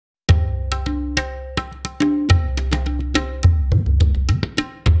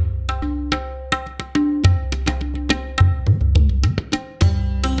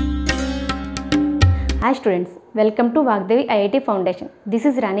Hi students, welcome to Vagdevi IIT Foundation. This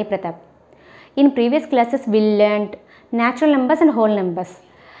is Rani Pratap. In previous classes we learnt natural numbers and whole numbers.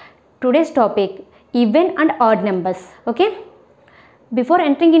 Today's topic even and odd numbers. Okay? Before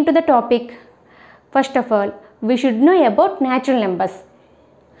entering into the topic, first of all we should know about natural numbers.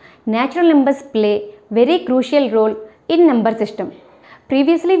 Natural numbers play very crucial role in number system.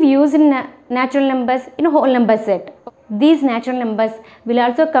 Previously we used natural numbers in whole number set. These natural numbers will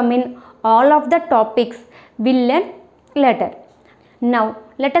also come in all of the topics we'll learn later. Now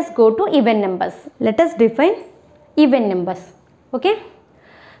let us go to even numbers. Let us define even numbers. Okay?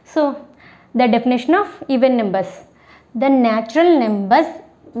 So the definition of even numbers. The natural numbers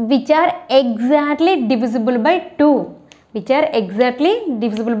which are exactly divisible by 2. Which are exactly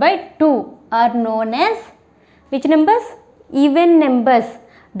divisible by 2 are known as which numbers? Even numbers.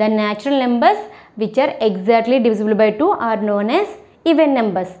 The natural numbers which are exactly divisible by 2 are known as even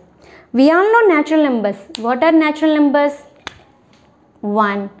numbers. We all know natural numbers. What are natural numbers?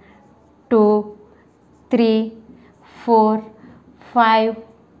 1, 2, 3, 4, 5,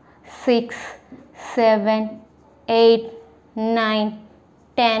 6, 7, 8, 9,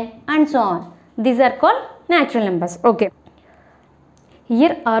 10 and so on. These are called natural numbers. Okay.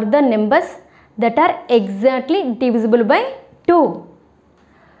 Here are the numbers that are exactly divisible by 2.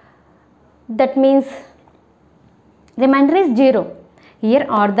 That means remainder is 0. Here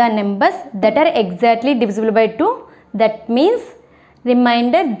are the numbers that are exactly divisible by 2. That means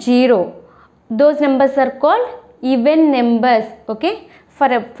remainder 0. Those numbers are called even numbers. Okay.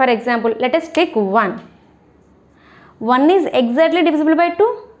 For example, let us take 1. 1 is exactly divisible by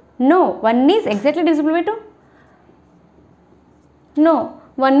 2? No. 1 is exactly divisible by 2? No.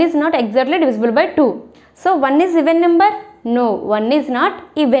 1 is not exactly divisible by 2. So 1 is even number? No. 1 is not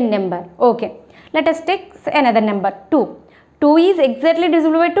even number. Okay. Let us take another number 2. 2 is exactly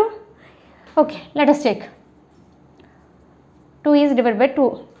divisible by 2? Okay. Let us check. 2 is divided by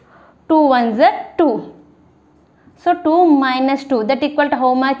 2. 2 ones are 2. So 2 minus 2, that equal to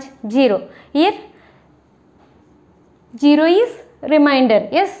how much? 0. Here 0 is remainder.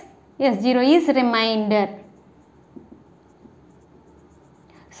 Yes? Yes, 0 is remainder.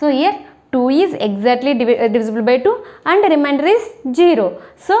 So here 2 is exactly divisible by 2 and remainder is 0.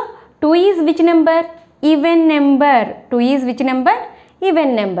 So 2 is which number? Even number. 2 is which number?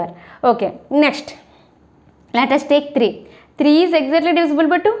 Even number. Okay. Next, let us take 3. 3 is exactly divisible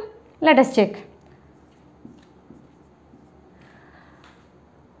by 2. Let us check.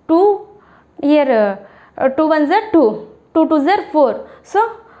 2 here 2 ones are 2. 2 twos are 4.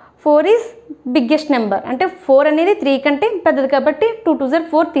 So 4 is biggest number. అంటే 4 అనేది 3 కంటే పెద్దది కాబట్టి 2 twos are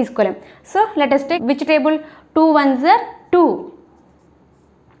 4 తీసుకోలేం. So let us take which table? 2 ones are 2.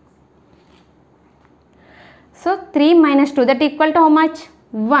 So 3 minus 2, that equal to how much?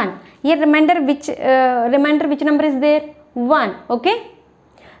 1. Here remainder which number is there? 1. Okay.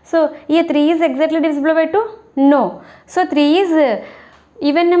 So here 3 is exactly divisible by 2? No. So 3 is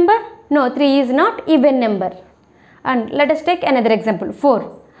even number? No, 3 is not even number. And let us take another example. 4.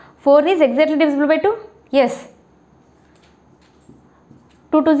 4 is exactly divisible by 2? Yes.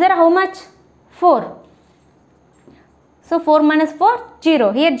 2 twos are how much? 4. So 4 minus 4,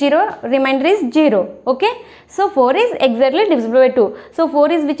 0. Here 0, remainder is 0. Okay. So 4 is exactly divisible by 2. So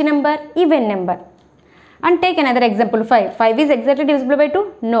 4 is which number? Even number. And take another example. 5. 5 is exactly divisible by 2?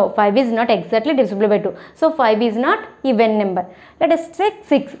 No. 5 is not exactly divisible by 2. So 5 is not even number. Let us take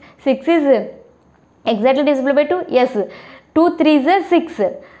 6. 6 is exactly divisible by 2? Yes. 2 threes are 6.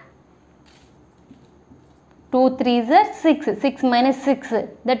 2 threes are 6. 6 minus 6,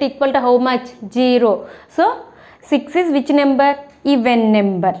 that equal to how much? 0. So 6 is which number? Even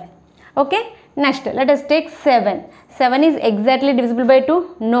number. Okay. Next, let us take 7. 7 is exactly divisible by 2?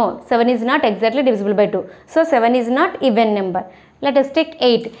 No. 7 is not exactly divisible by 2. So 7 is not even number. Let us take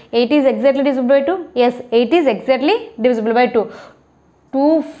 8. 8 is exactly divisible by 2? Yes. 8 is exactly divisible by 2.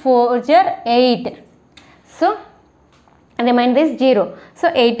 2 4s are 8. So remainder is 0. So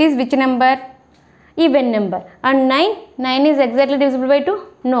 8 is which number? Even number. And 9? 9 is exactly divisible by 2?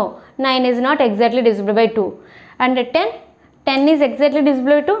 No. 9 is not exactly divisible by 2. And 10? 10 is exactly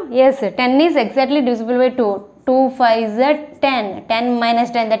divisible by 2? Yes. 10 is exactly divisible by 2. 2 5s are 10. 10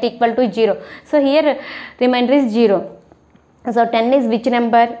 minus 10, that equal to 0. So here remainder is 0. So 10 is which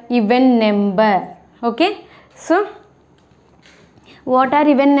number? Even number. Okay. So what are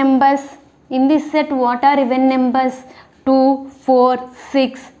even numbers? In this set, what are even numbers? 2, 4,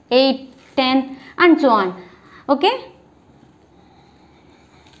 6, 8, 10 and so on. Okay.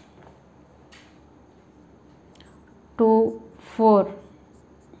 2, 4.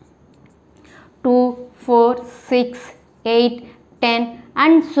 2, 4, 6, 8, 10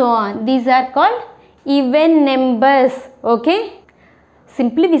 and so on. These are called even numbers. Okay,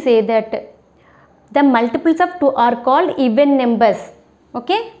 simply we say that the multiples of 2 are called even numbers.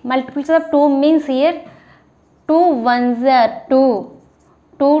 Okay, multiples of 2 means here 2 ones are 2,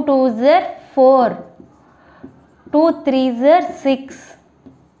 2 twos are 4, 2 threes are 6,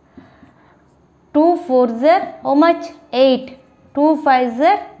 2 fours are how much? 8, 2 fives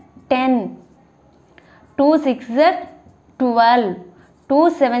are 10, 2 sixes are 12, 2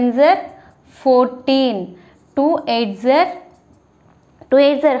 sevens are 14, 2 eights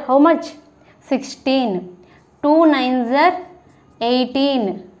are how much? 16, 2 nines are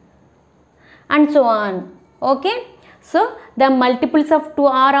 18, and so on. Okay, so the multiples of 2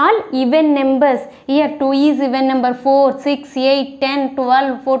 are all even numbers. Here 2 is even number, 4, 6, 8, 10,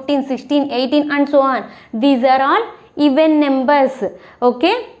 12, 14, 16, 18, and so on. These are all even numbers.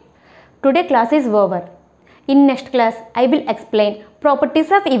 Okay, today class is over. In next class I will explain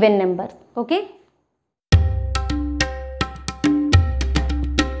properties of even numbers. Okay.